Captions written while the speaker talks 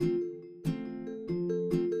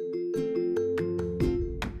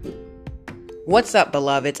What's up,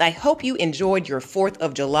 beloveds? I hope you enjoyed your 4th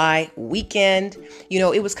of July weekend.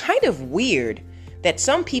 It was kind of weird that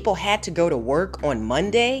some people had to go to work on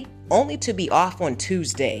Monday only to be off on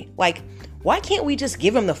Tuesday. Like, why can't we just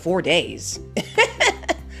give them the 4 days?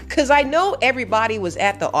 Because I know everybody was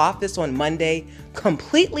at the office on Monday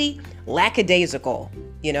completely lackadaisical,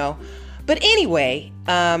 But anyway,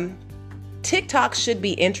 TikTok should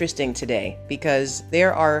be interesting today because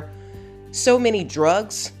there are so many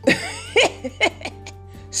drugs,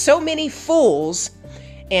 so many fools,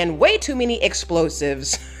 and way too many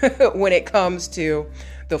explosives when it comes to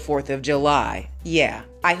the 4th of July. Yeah,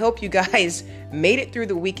 I hope you guys made it through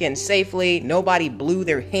the weekend safely. Nobody blew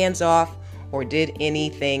their hands off or did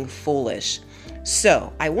anything foolish.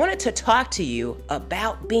 So I wanted to talk to you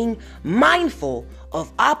about being mindful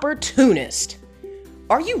of opportunist.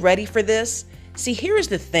 Are you ready for this? See, here's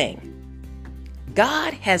the thing.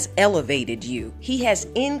 God has elevated you. He has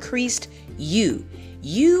increased you.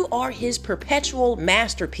 You are his perpetual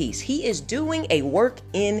masterpiece. He is doing a work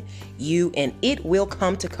in you and it will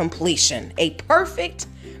come to completion. A perfect,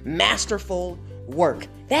 masterful work.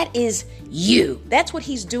 That is you. That's what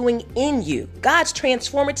he's doing in you. God's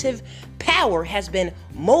transformative power has been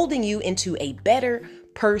molding you into a better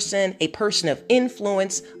person, a person of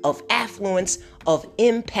influence, of affluence, of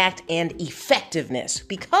impact and effectiveness.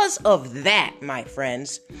 Because of that, my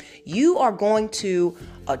friends, you are going to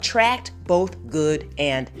attract both good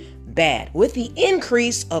and bad. With the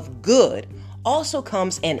increase of good also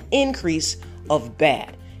comes an increase of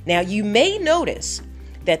bad. Now, you may notice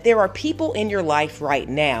that there are people in your life right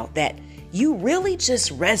now that you really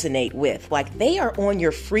just resonate with, like they are on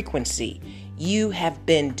your frequency. You have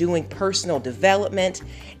been doing personal development,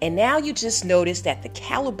 and now you just notice that the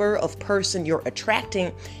caliber of person you're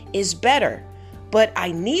attracting is better. But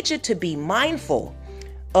I need you to be mindful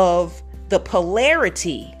of the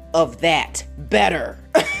polarity of that better.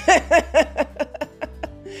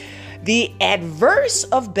 The adverse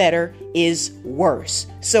of better is worse.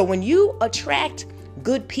 So when you attract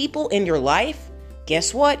good people in your life,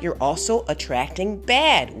 guess what? You're also attracting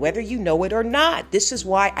bad, whether you know it or not. This is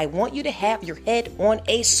why I want you to have your head on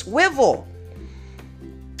a swivel.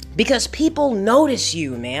 Because people notice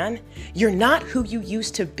you, man. You're not who you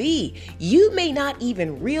used to be. You may not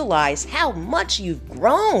even realize how much you've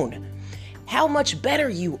grown, how much better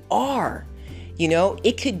you are.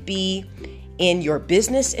 It could be in your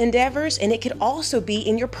business endeavors, and it could also be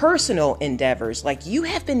in your personal endeavors. Like, you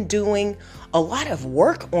have been doing a lot of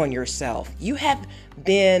work on yourself. You have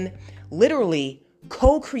been literally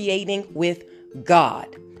co-creating with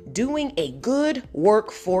God, doing a good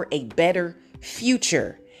work for a better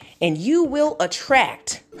future. And you will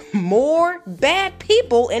attract more bad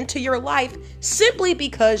people into your life simply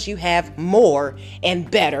because you have more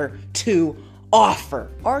and better to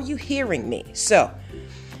offer. Are you hearing me? So,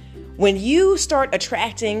 when you start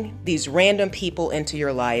attracting these random people into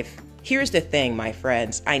your life, here's the thing, my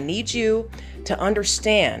friends. I need you to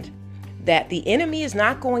understand that the enemy is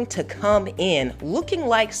not going to come in looking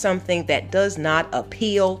like something that does not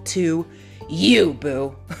appeal to you,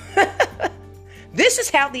 boo. This is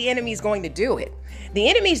how the enemy is going to do it. The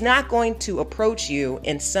enemy is not going to approach you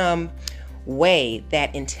in some way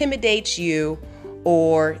that intimidates you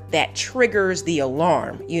or that triggers the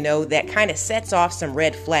alarm, that kind of sets off some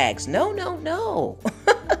red flags. No.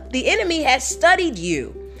 The enemy has studied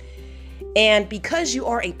you. And because you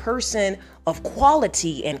are a person of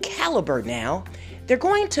quality and caliber now, they're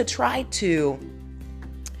going to try to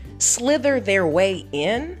slither their way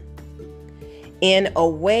in a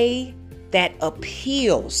way that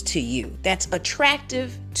appeals to you, that's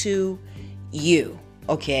attractive to you,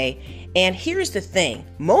 okay? And here's the thing.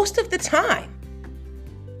 Most of the time,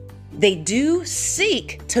 they do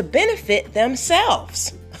seek to benefit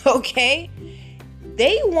themselves, okay?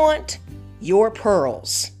 They want your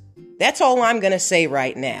pearls. That's all I'm going to say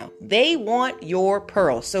right now. They want your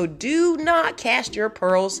pearls. So do not cast your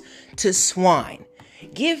pearls to swine.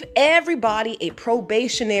 Give everybody a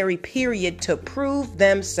probationary period to prove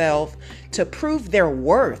themselves, to prove their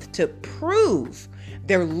worth, to prove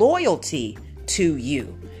their loyalty to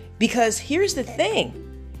you. Because here's the thing.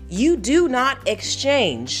 You do not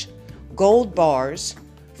exchange gold bars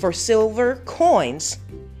for silver coins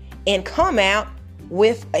and come out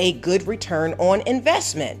with a good return on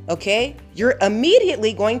investment, okay? You're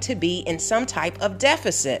immediately going to be in some type of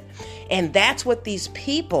deficit. And that's what these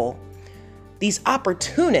people, these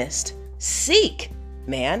opportunists, seek,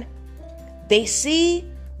 man. They see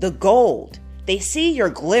the gold. They see your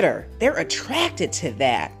glitter. They're attracted to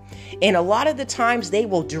that. And a lot of the times they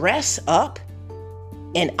will dress up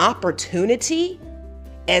an opportunity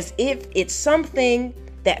as if it's something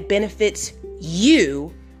that benefits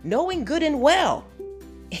you, knowing good and well,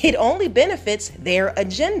 it only benefits their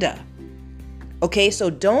agenda. Okay, so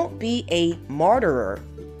don't be a martyr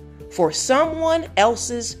for someone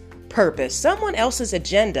else's purpose, someone else's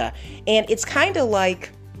agenda. And it's kind of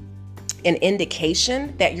like an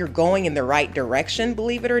indication that you're going in the right direction,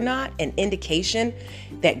 believe it or not, an indication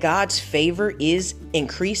that God's favor is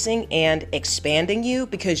increasing and expanding you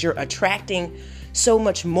because you're attracting so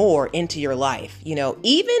much more into your life. You know,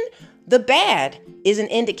 even the bad is an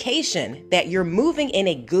indication that you're moving in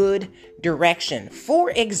a good direction.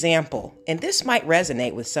 For example, and this might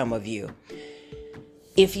resonate with some of you,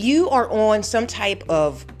 if you are on some type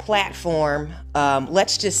of platform,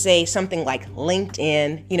 let's just say something like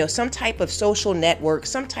LinkedIn, you know, some type of social network,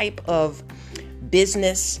 some type of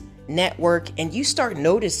business network, and you start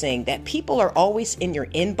noticing that people are always in your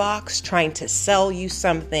inbox trying to sell you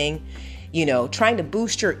something, you know, trying to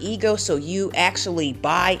boost your ego so you actually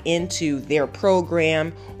buy into their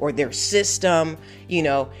program or their system, you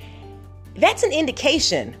know, that's an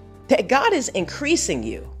indication that God is increasing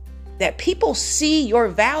you. That people see your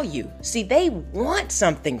value. See, they want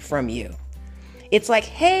something from you. It's like,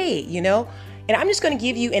 hey, you know, and I'm just going to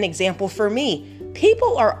give you an example for me.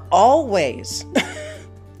 People are always,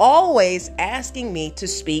 always asking me to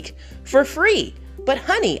speak for free. But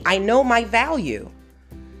honey, I know my value.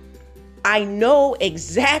 I know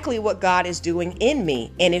exactly what God is doing in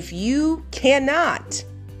me. And if you cannot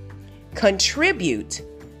contribute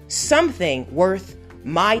something worth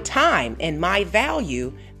my time and my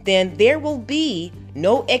value, then there will be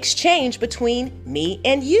no exchange between me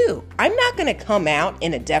and you. I'm not going to come out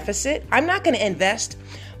in a deficit. I'm not going to invest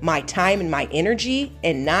my time and my energy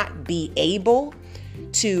and not be able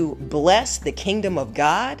to bless the kingdom of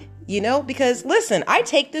God, you know, because listen, I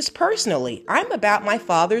take this personally. I'm about my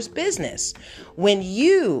Father's business. When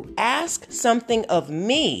you ask something of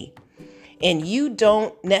me and you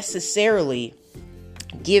don't necessarily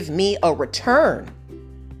give me a return,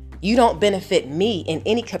 you don't benefit me in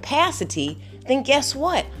any capacity, then guess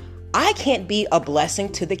what? I can't be a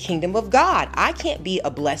blessing to the kingdom of God. I can't be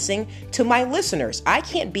a blessing to my listeners. I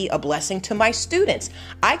can't be a blessing to my students.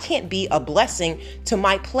 I can't be a blessing to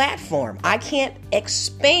my platform. I can't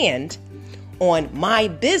expand on my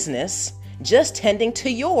business just tending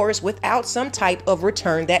to yours without some type of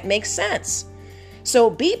return that makes sense.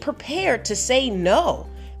 So be prepared to say no.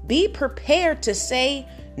 Be prepared to say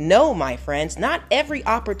no, my friends. Not every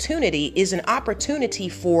opportunity is an opportunity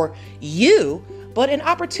for you, but an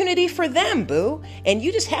opportunity for them, boo. And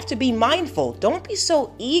you just have to be mindful. Don't be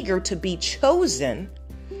so eager to be chosen.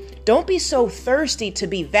 Don't be so thirsty to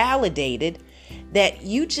be validated that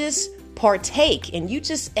you just partake and you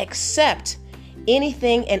just accept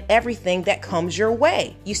anything and everything that comes your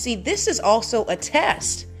way. You see, this is also a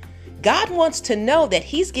test. God wants to know that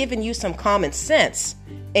He's given you some common sense.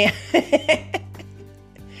 And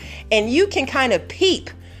and you can kind of peep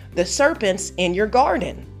the serpents in your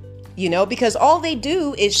garden, you know, because all they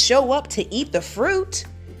do is show up to eat the fruit.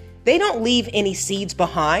 They don't leave any seeds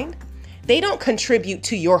behind. They don't contribute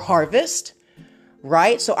to your harvest,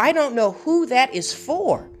 right? So I don't know who that is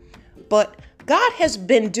for, but God has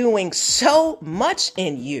been doing so much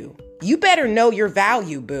in you. You better know your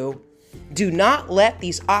value, boo. Do not let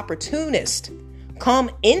these opportunists come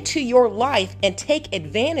into your life and take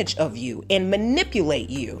advantage of you and manipulate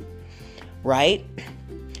you. Right?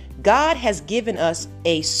 God has given us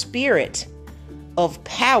a spirit of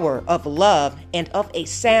power, of love, and of a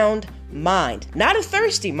sound mind, not a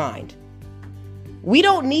thirsty mind. We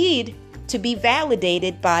don't need to be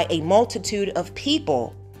validated by a multitude of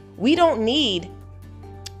people. We don't need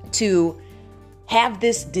to have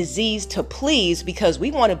this disease to please because we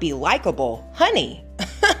want to be likable. Honey,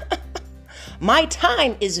 my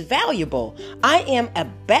time is valuable. I am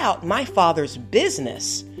about my Father's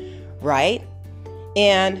business. Right?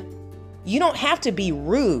 And you don't have to be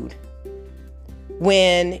rude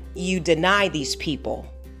when you deny these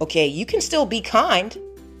people. Okay, you can still be kind.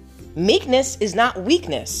 Meekness is not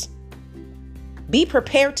weakness. Be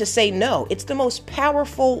prepared to say no. It's the most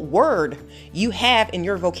powerful word you have in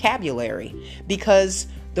your vocabulary because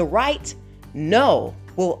the right no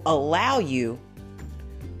will allow you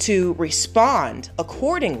to respond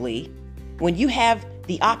accordingly when you have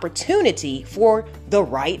the opportunity for the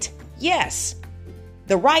right yes.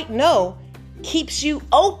 The right no keeps you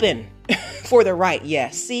open for the right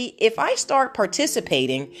yes. See, if I start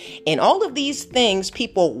participating in all of these things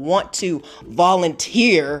people want to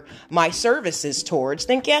volunteer my services towards,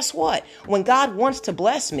 then guess what? When God wants to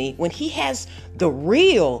bless me, when He has the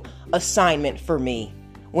real assignment for me,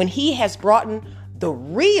 when He has brought in the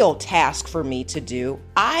real task for me to do,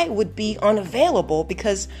 I would be unavailable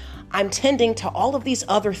because I'm tending to all of these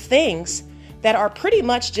other things that are pretty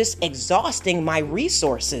much just exhausting my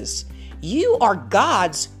resources. You are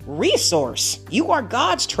God's resource. You are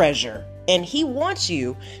God's treasure, and He wants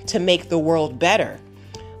you to make the world better.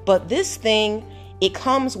 But this thing, it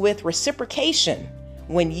comes with reciprocation.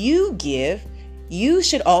 When you give, you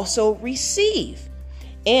should also receive.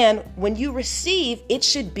 And when you receive, it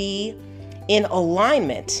should be in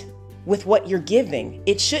alignment with what you're giving.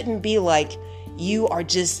 It shouldn't be like you are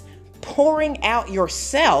just pouring out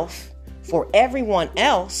yourself for everyone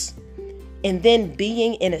else and then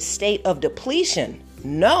being in a state of depletion.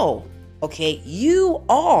 No, okay, you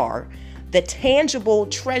are the tangible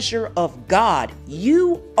treasure of God.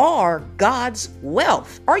 You are God's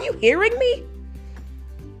wealth. Are you hearing me?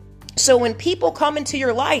 So when people come into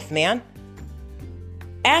your life, man,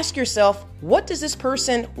 ask yourself, what does this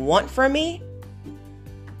person want from me?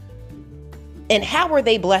 And how are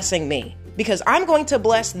they blessing me? Because I'm going to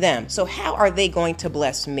bless them. So how are they going to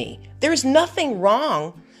bless me? There's nothing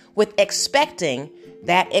wrong with expecting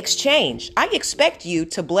that exchange. I expect you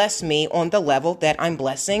to bless me on the level that I'm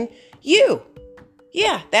blessing you.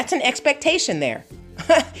 Yeah, that's an expectation there.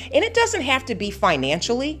 And it doesn't have to be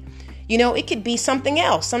financially. It could be something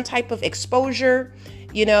else, some type of exposure.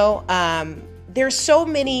 There's so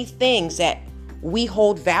many things that we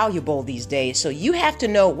hold valuable these days. So you have to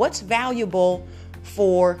know what's valuable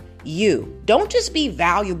for you. Don't just be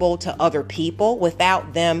valuable to other people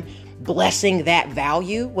without them blessing that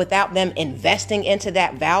value, without them investing into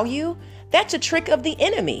that value. That's a trick of the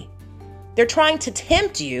enemy. They're trying to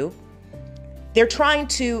tempt you. They're trying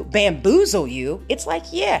to bamboozle you. It's like,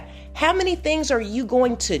 yeah, how many things are you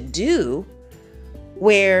going to do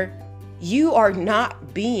where you are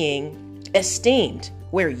not being esteemed,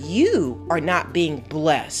 where you are not being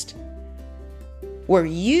blessed, where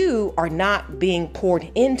you are not being poured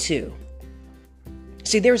into?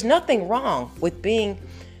 See, there's nothing wrong with being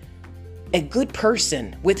a good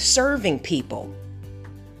person, with serving people.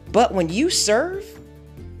 But when you serve,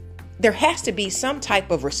 there has to be some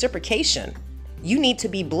type of reciprocation. You need to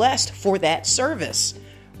be blessed for that service,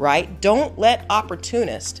 right? Don't let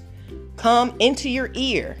opportunists come into your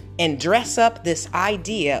ear and dress up this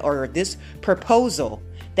idea or this proposal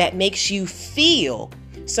that makes you feel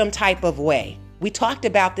some type of way. We talked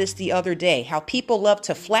about this the other day, how people love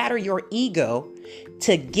to flatter your ego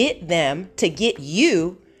to get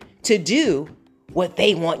you to do what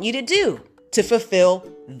they want you to do, to fulfill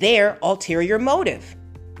their ulterior motive.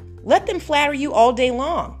 Let them flatter you all day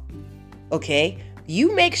long. Okay?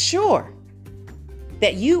 You make sure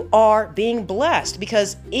that you are being blessed,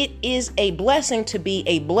 because it is a blessing to be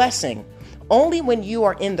a blessing only when you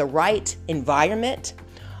are in the right environment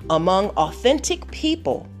among authentic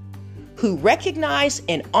people who recognize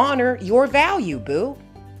and honor your value, boo.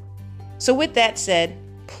 So with that said,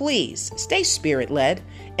 please stay spirit-led,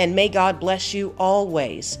 and may God bless you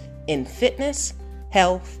always in fitness,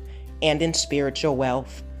 health, and in spiritual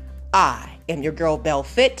wealth. I am your girl, Belle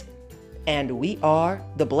Fit, and we are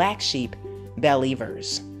the Black Sheep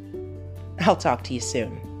Believers. I'll talk to you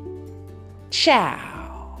soon. Ciao.